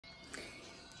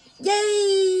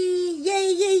Yay!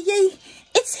 Yay, yay, yay!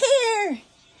 It's here!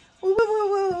 Woo, woo,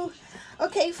 woo, woo.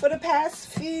 Okay, for the past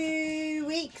few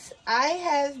weeks, I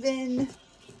have been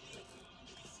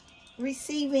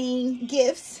receiving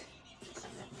gifts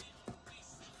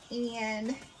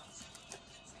and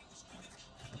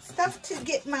stuff to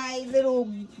get my little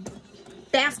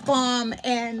bath bomb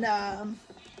and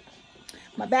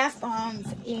my bath bombs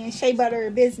and shea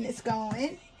butter business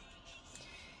going.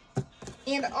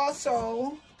 And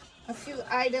also a few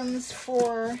items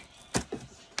for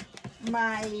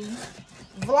my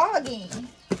vlogging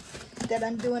that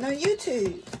I'm doing on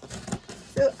YouTube.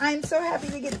 So I'm so happy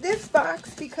to get this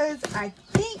box because I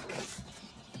think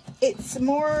it's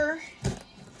more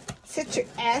citric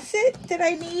acid that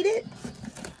I needed,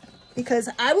 because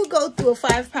I will go through a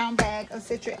 5-pound bag of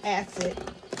citric acid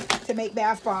to make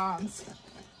bath bombs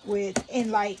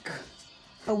in like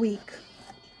a week.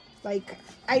 Like,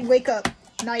 I wake up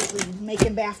nightly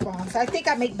making bath bombs. I think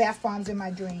I make bath bombs in my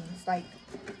dreams. Like,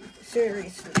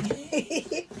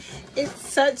 seriously. It's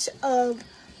such a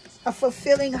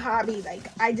fulfilling hobby. Like,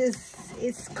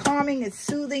 it's calming, it's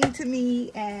soothing to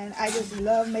me, and I just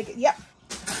love making. Yep.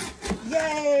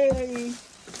 Yay.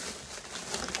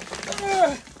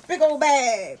 Big old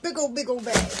bag. Big old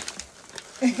bag.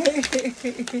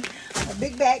 A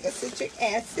big bag of citric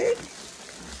acid.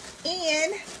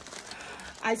 And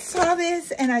I saw this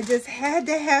and I just had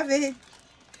to have it.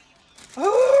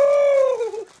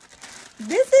 Oh,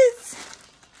 this is,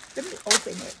 let me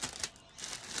open it.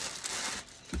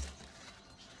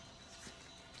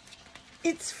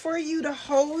 It's for you to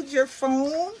hold your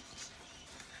phone.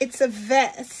 It's a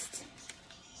vest.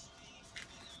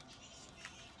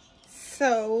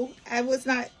 So I was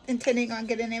not intending on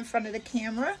getting in front of the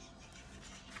camera,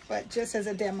 but just as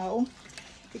a demo.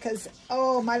 Because,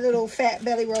 oh, my little fat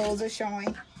belly rolls are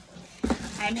showing.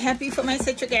 I'm happy for my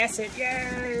citric acid.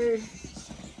 Yay!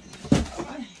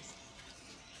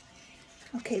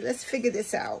 Okay, let's figure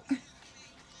this out.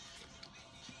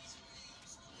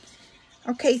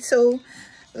 Okay, so,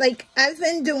 like, I've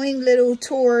been doing little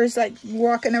tours, like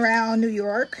walking around New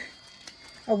York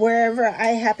or wherever I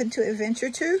happen to adventure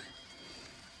to.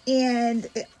 And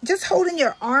just holding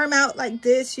your arm out like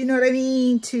this, you know what I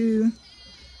mean, to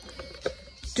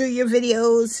do your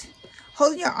videos.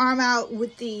 Holding your arm out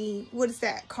with the, what is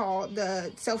that called?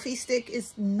 The selfie stick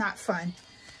is not fun.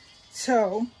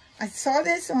 So I saw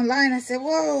this online. I said,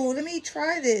 whoa, let me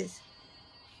try this.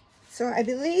 So I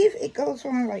believe it goes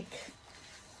on like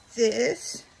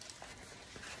this.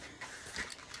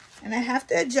 And I have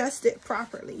to adjust it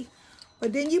properly.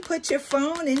 But then you put your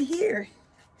phone in here,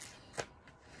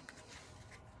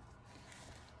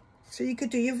 so you could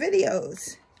do your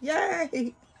videos.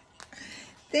 Yay!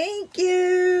 Thank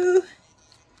you.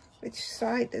 Which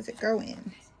side does it go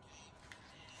in?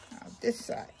 Oh, this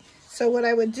side. So what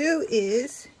I would do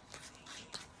is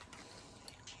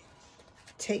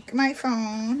take my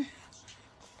phone.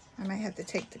 I might have to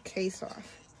take the case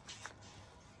off.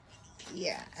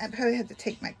 Yeah, I probably have to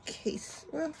take my case.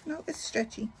 Well, no, it's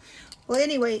stretchy. Well,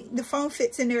 anyway, the phone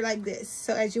fits in there like this.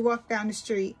 So as you walk down the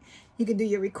street, you can do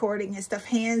your recording and stuff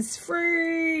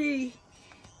hands-free.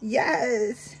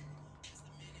 Yes.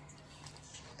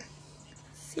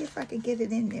 See if I can get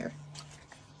it in there.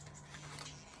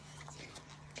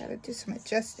 Gotta do some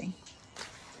adjusting.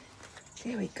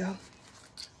 There we go.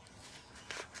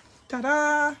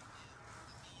 Ta-da!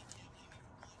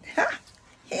 Ha!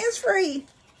 Hands-free.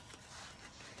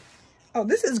 Oh,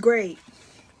 this is great.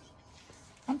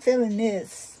 I'm feeling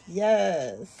this.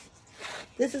 Yes.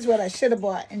 This is what I should have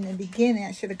bought in the beginning.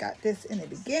 I should have got this in the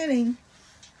beginning.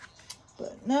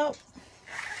 But nope.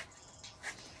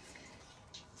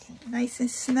 Nice and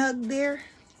snug there.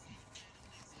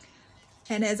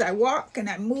 And as I walk and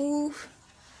I move,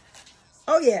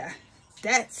 oh yeah,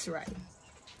 that's right.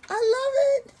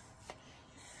 I love it.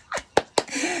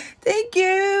 Thank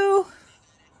you.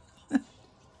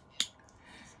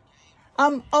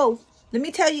 Oh, let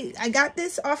me tell you, I got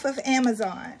this off of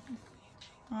Amazon.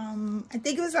 I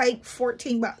think it was like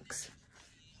 14 bucks.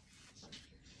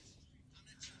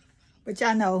 But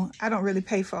y'all know, I don't really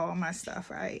pay for all my stuff,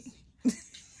 right?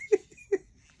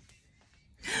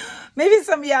 Maybe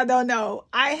some of y'all don't know.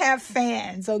 I have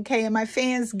fans, okay? And my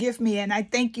fans gift me, and I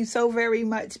thank you so very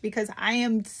much, because I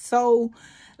am so,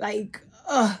 like,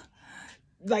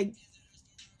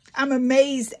 I'm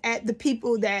amazed at the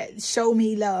people that show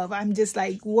me love. I'm just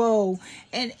like, whoa.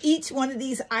 And each one of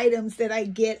these items that I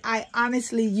get, I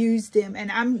honestly use them. And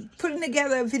I'm putting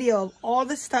together a video of all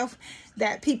the stuff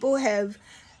that people have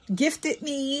gifted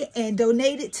me and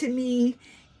donated to me.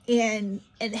 and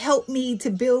help me to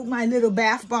build my little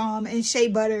bath bomb and shea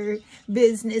butter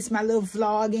business, my little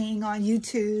vlogging on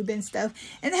YouTube and stuff,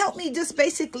 and help me just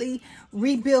basically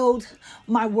rebuild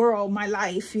my world, my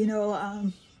life. You know,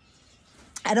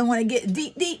 I don't want to get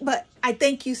deep, but I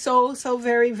thank you so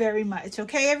very, very much.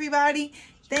 Okay, everybody?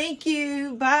 Thank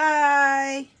you.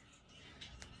 Bye.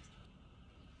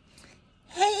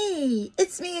 Hey,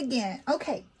 it's me again.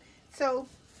 Okay, so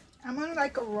I'm on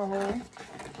like a roll,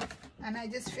 and I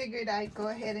just figured I'd go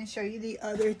ahead and show you the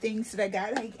other things that I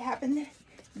got. I happened to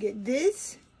get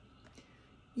this.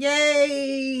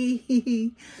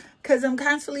 Yay! Because I'm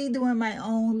constantly doing my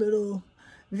own little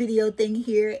video thing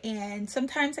here, and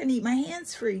sometimes I need my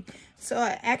hands free. So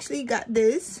I actually got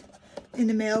this in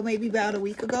the mail maybe about a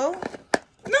week ago.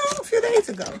 No, a few days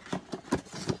ago.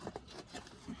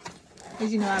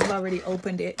 As you know, I've already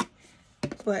opened it,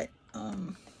 but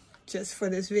just for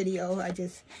this video, I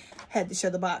just had to show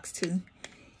the box too.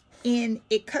 And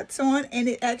it cuts on, and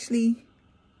it actually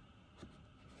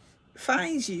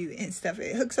finds you and stuff.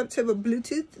 It hooks up to a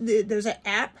Bluetooth. There's an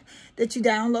app that you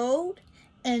download,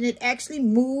 and it actually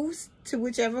moves to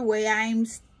whichever way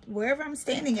wherever I'm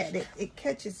standing at. It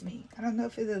catches me. I don't know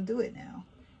if it'll do it now,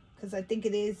 because I think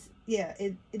it is. Yeah,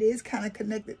 it is kind of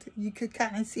connected. You could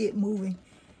kind of see it moving,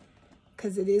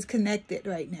 because it is connected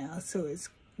right now. So it's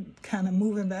kind of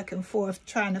moving back and forth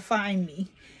trying to find me.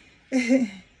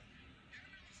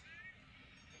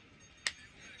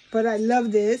 But I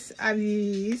love this. I've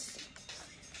used,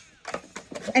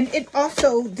 and it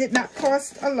also did not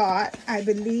cost a lot. I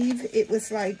believe it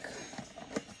was like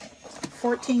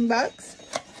 14 bucks.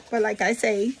 But like I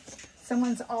say,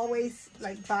 someone's always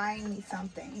like buying me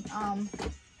something.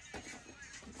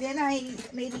 Then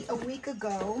maybe a week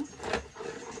ago,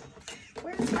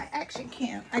 where's my action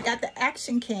cam? I got the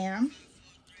action cam.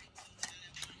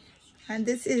 And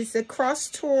this is the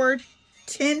Crosstour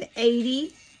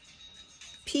 1080p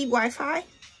Wi-Fi.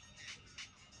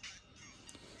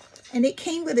 And it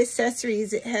came with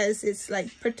accessories. It has its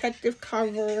like protective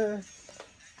cover.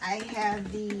 I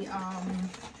have the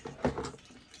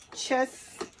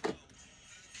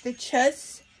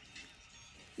chest,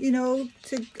 you know,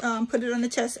 to put it on the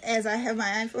chest, as I have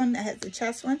my iPhone that has the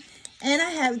chest one. And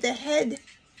I have the head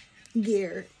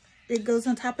gear. It goes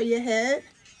on top of your head,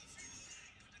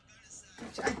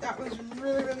 which I thought was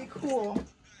really, really cool.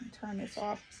 Let me turn this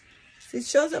off. So it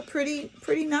shows up pretty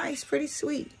nice, pretty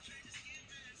sweet.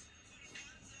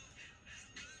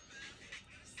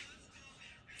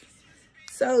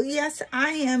 So yes,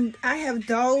 I have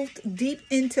delved deep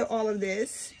into all of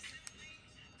this,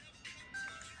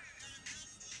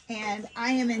 and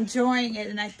I am enjoying it,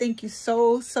 and I thank you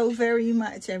so very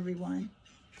much, everyone.